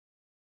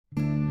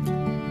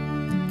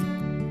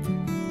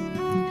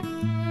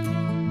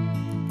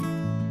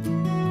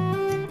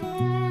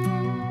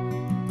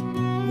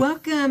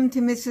Welcome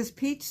to Mrs.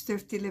 Pete's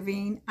Thrifty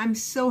Living. I'm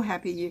so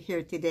happy you're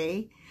here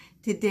today.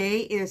 Today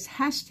is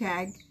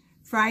hashtag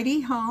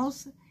Friday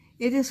Hauls.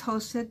 It is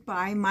hosted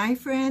by my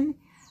friend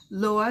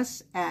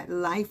Lois at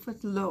Life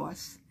with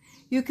Lois.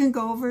 You can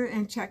go over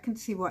and check and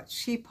see what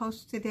she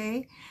posts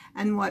today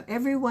and what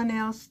everyone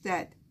else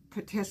that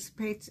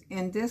participates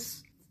in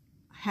this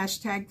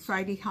hashtag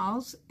Friday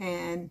Hauls,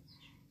 and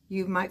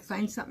you might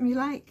find something you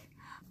like.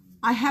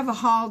 I have a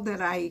haul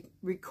that I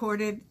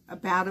recorded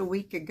about a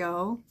week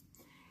ago,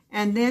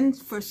 and then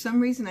for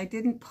some reason I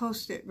didn't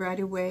post it right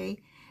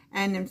away.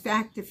 And in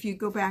fact, if you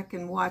go back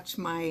and watch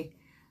my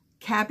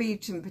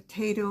cabbage and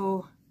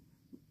potato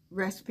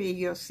recipe,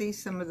 you'll see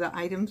some of the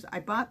items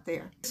I bought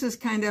there. This is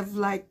kind of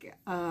like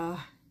a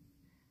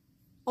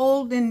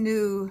old and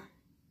new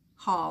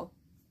haul.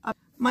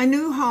 My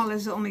new haul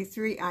is only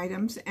 3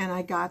 items, and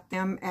I got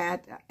them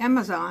at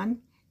Amazon,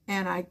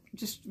 and I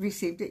just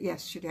received it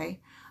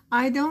yesterday.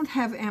 I don't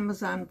have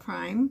Amazon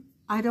Prime.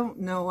 I don't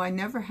know. I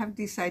never have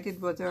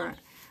decided whether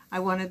I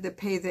wanted to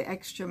pay the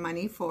extra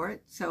money for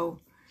it.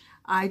 So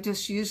I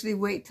just usually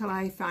wait till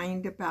I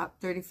find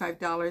about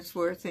 $35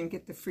 worth and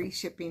get the free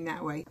shipping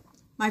that way.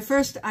 My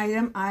first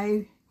item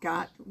I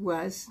got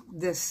was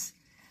this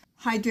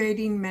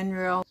Hydrating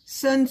Mineral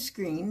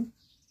Sunscreen.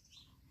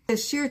 The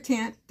Sheer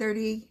Tint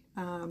 30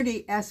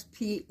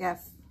 SPF.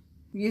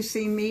 You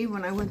see me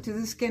when I went to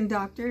the skin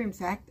doctor. In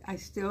fact,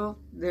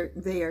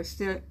 they are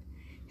still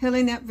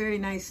healing up very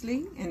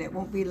nicely, and it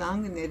won't be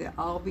long and it'll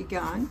all be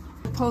gone.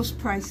 Post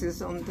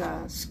prices on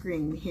the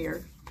screen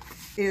here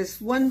is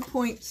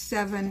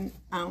 1.7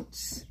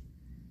 ounce.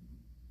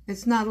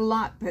 It's not a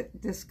lot, but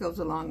this goes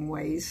a long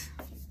ways.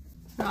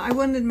 So I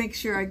wanted to make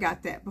sure I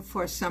got that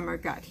before summer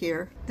got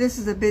here. This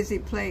is a busy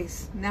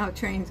place. Now a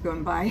train's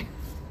going by.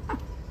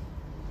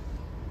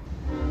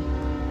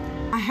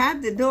 I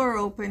had the door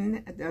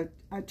open,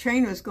 a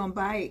train was going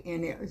by,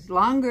 and it was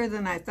longer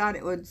than I thought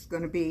it was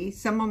going to be.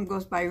 Some of them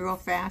goes by real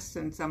fast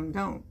and some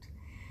don't.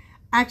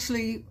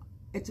 Actually,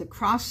 it's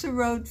across the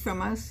road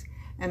from us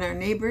and our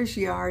neighbor's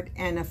yard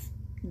and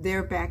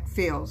their back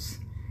fields.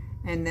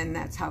 And then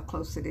that's how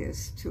close it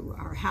is to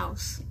our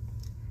house.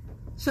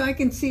 So I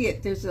can see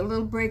it. There's a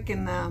little break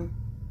in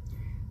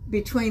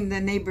between the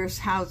neighbors'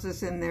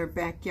 houses and their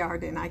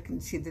backyard, and I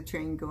can see the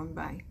train going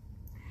by.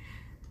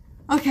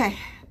 Okay,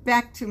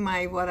 back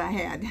to what I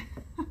had.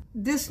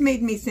 This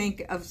made me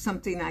think of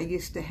something I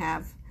used to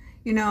have.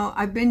 You know,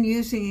 I've been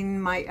using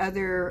my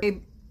other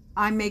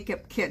eye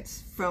makeup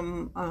kits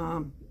from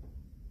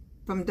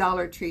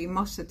Dollar Tree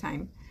most of the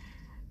time.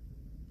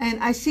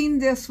 And I seen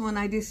this when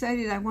I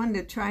decided I wanted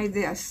to try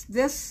this.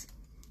 This,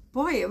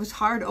 boy, it was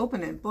hard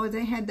opening. Boy,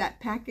 they had that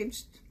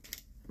packaged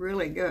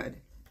really good.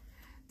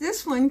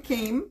 This one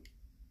came,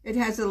 it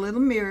has a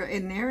little mirror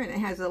in there, and it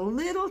has a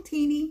little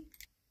teeny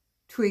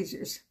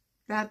tweezers.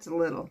 That's a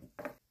little.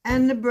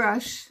 And the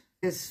brush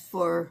is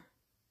for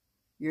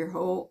your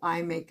whole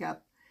eye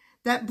makeup.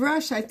 That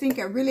brush, I think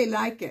I really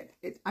like it.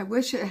 I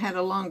wish it had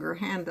a longer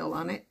handle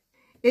on it.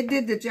 It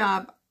did the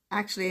job.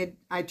 Actually,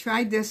 I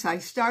tried this. I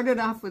started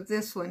off with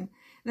this one,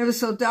 and it was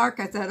so dark,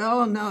 I thought,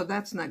 oh no,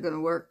 that's not going to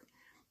work.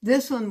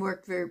 This one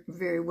worked very,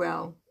 very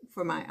well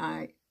for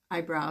my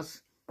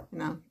eyebrows. You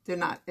know,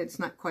 it's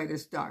not quite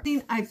as dark.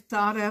 I've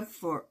thought of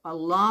for a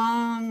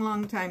long,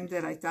 long time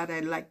that I thought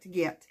I'd like to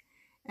get.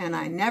 And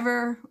I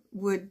never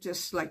would,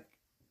 just like,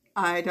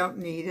 I don't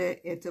need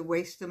it. It's a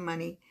waste of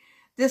money.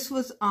 This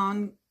was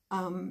on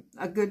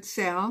a good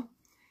sale,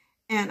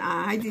 and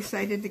I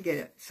decided to get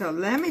it. So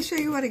let me show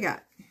you what I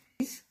got.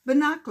 These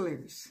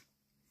binoculars.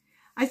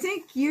 I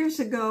think years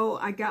ago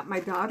I got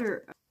my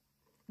daughter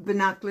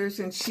binoculars,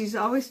 and she's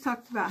always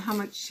talked about how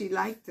much she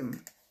liked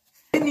them.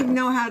 I didn't even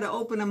know how to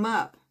open them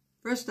up.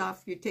 First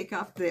off, you take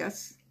off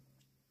this,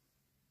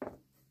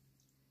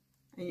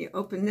 and you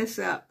open this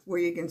up where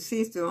you can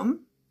see through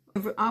them.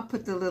 I'll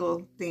put the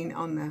little thing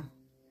on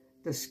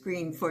the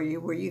screen for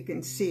you where you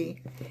can see.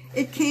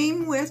 It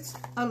came with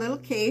a little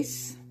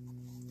case.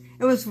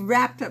 It was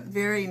wrapped up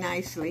very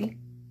nicely.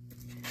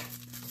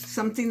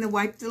 Something to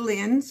wipe the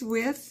lens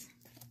with.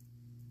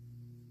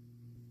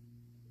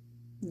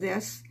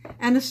 This.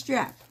 And a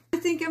strap. I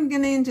think I'm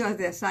going to enjoy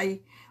this. I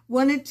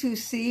wanted to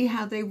see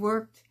how they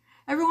worked.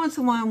 Every once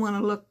in a while I want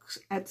to look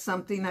at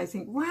something. I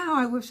think, wow,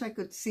 I wish I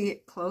could see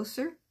it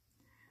closer.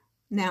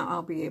 Now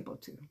I'll be able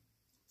to.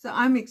 So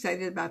I'm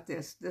excited about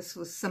this. This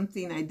was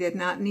something I did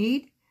not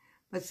need,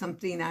 but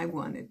something I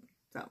wanted.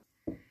 So,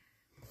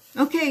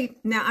 okay,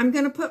 now I'm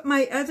going to put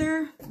my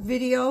other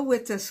video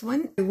with this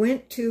one. I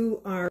went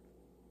to our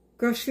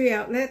grocery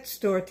outlet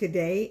store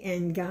today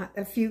and got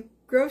a few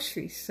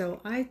groceries. So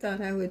I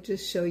thought I would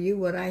just show you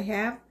what I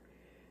have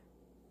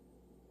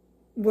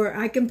where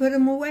I can put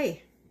them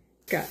away.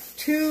 Got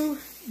 2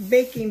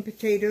 baking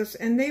potatoes,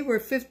 and they were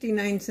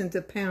 59 cents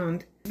a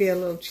pound. Be a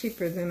little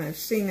cheaper than I've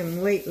seen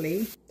them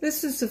lately.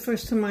 This is the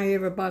first time I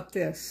ever bought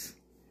this.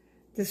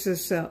 This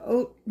is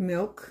oat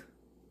milk,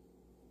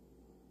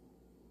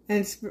 and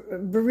it's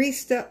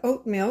barista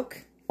oat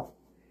milk.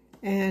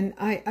 And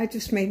I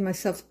just made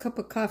myself a cup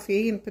of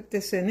coffee and put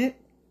this in it.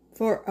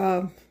 For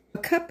a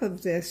cup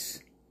of this,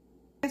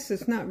 Yes,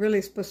 it's not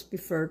really supposed to be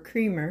for a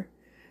creamer.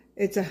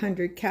 It's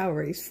 100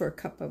 calories for a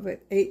cup of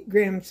it, 8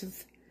 grams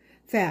of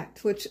fat,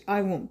 which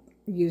I won't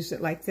use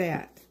it like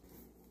that.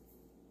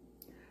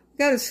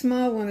 Got a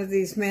small one of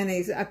these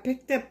mayonnaise. I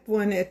picked up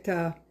one at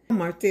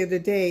Walmart the other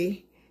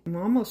day. I'm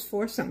almost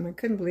 $4 something. I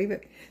couldn't believe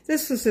it.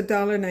 This was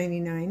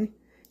 $1.99.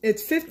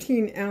 It's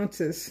 15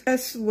 ounces.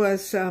 This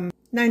was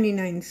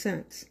 99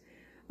 cents.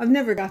 I've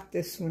never got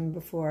this one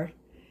before.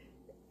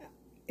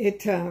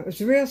 It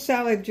was real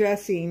salad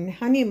dressing,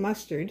 honey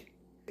mustard,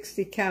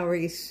 60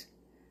 calories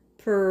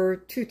per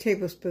 2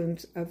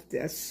 tablespoons of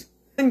this.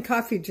 One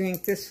coffee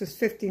drink, this was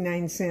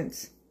 59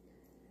 cents.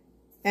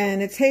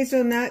 And it's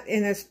hazelnut,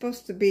 and it's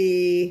supposed to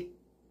be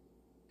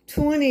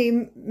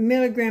 20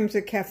 milligrams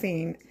of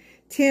caffeine,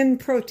 10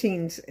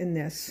 proteins in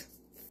this,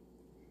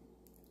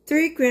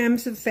 3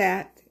 grams of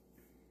fat,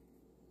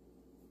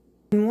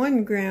 and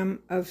 1 gram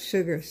of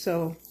sugar.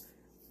 So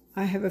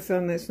I have a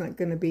feeling it's not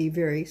going to be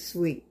very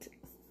sweet.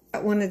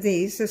 Got one of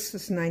these. This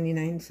was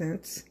 99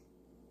 cents.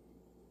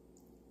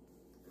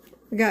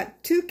 I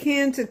got 2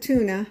 cans of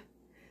tuna.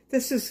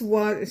 This is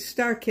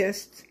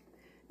Star-Kissed,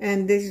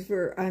 and these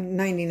were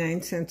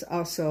 99 cents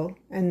also,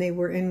 and they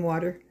were in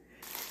water.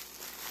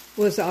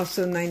 Was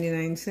also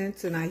 99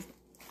 cents, and I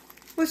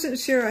wasn't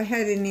sure I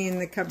had any in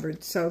the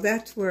cupboard, so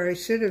that's where I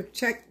should have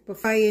checked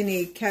before I buy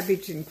any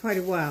cabbage in quite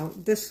a while.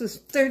 This was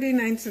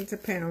 39 cents a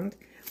pound,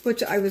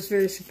 which I was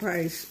very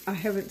surprised. I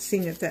haven't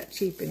seen it that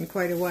cheap in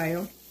quite a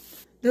while.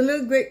 The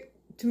little grape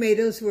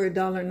tomatoes were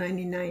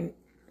 $1.99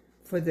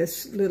 for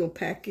this little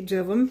package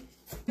of them.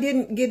 I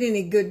didn't get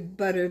any good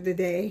butter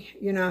today.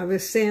 You know, I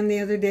was saying the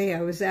other day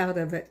I was out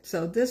of it.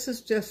 So this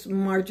is just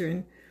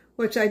margarine,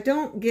 which I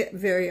don't get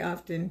very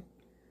often.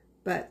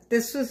 But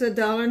this was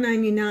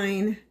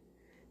 $1.99.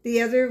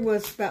 The other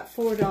was about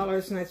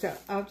 $4, and I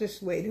thought, I'll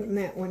just wait on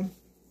that one.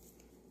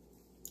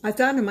 I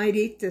thought I might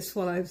eat this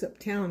while I was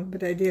uptown,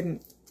 but I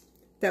didn't.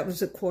 That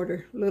was a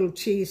quarter, little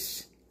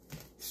cheese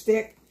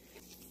stick.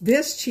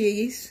 This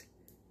cheese,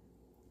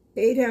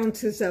 8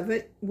 ounces of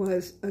it,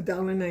 was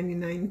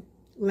 $1.99.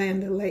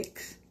 Land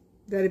O'Lakes.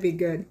 That'd be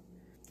good.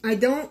 I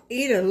don't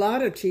eat a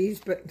lot of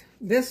cheese, but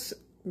this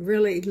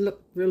really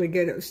looked really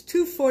good. It was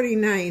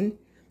 $2.49.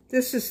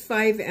 This is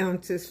 5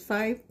 ounces,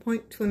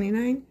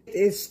 5.29.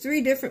 It's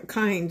 3 different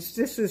kinds.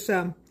 This is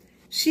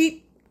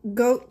sheep,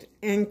 goat,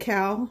 and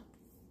cow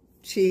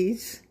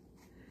cheese.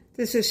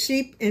 This is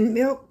sheep and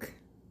milk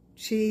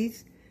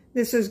cheese.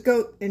 This is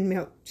goat and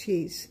milk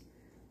cheese.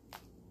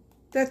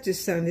 That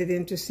just sounded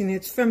interesting.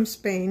 It's from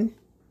Spain.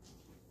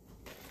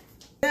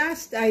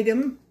 Last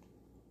item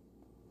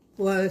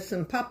was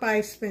some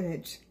Popeye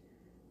spinach.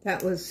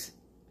 That was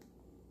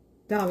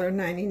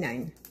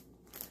 $1.99.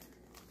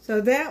 So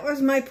that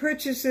was my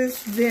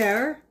purchases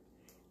there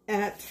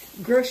at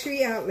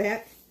Grocery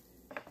Outlet.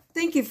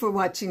 Thank you for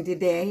watching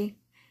today.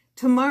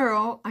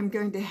 Tomorrow I'm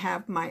going to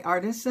have my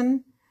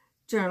Artisan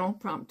Journal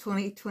Prompt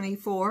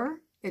 2024.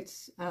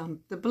 It's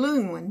the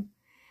balloon one.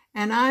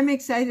 And I'm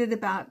excited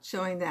about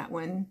showing that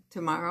one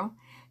tomorrow.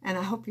 And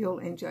I hope you'll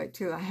enjoy it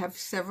too. I have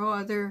several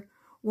other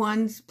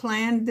ones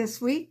planned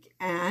this week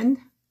and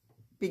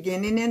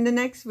beginning in the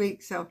next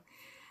week. So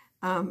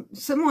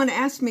someone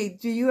asked me,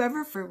 do you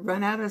ever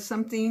run out of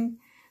something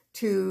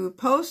to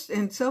post?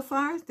 And so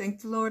far,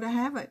 thank the Lord, I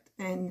haven't.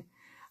 And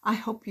I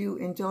hope you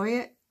enjoy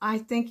it. I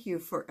thank you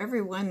for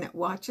everyone that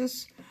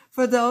watches,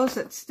 for those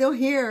that's still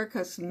here,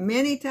 because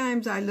many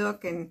times I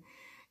look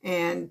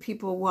and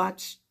people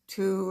watch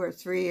 2 or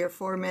 3 or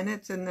 4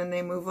 minutes and then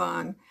they move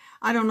on.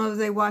 I don't know if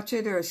they watch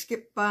it or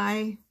skip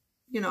by.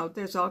 You know,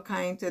 there's all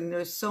kinds, and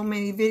there's so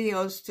many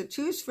videos to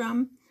choose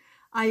from.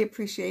 I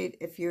appreciate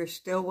if you're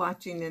still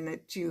watching and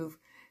that you've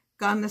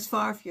gone this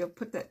far, if you'll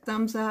put that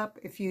thumbs up,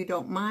 if you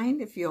don't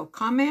mind, if you'll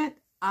comment.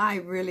 I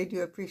really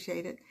do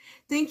appreciate it.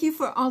 Thank you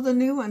for all the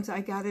new ones. I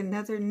got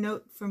another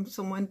note from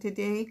someone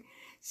today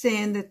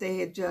saying that they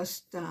had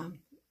just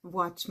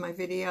watched my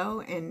video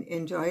and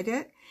enjoyed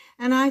it.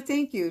 And I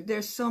thank you.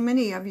 There's so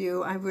many of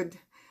you. I would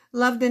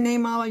love to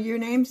name all of your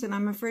names, and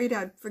I'm afraid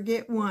I'd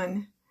forget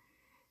one.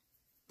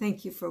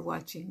 Thank you for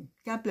watching.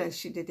 God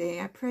bless you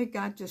today. I pray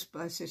God just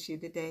blesses you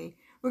today.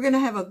 We're going to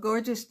have a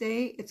gorgeous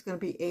day. It's going to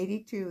be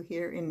 82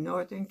 here in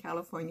Northern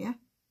California.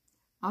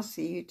 I'll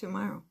see you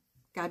tomorrow.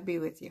 God be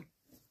with you.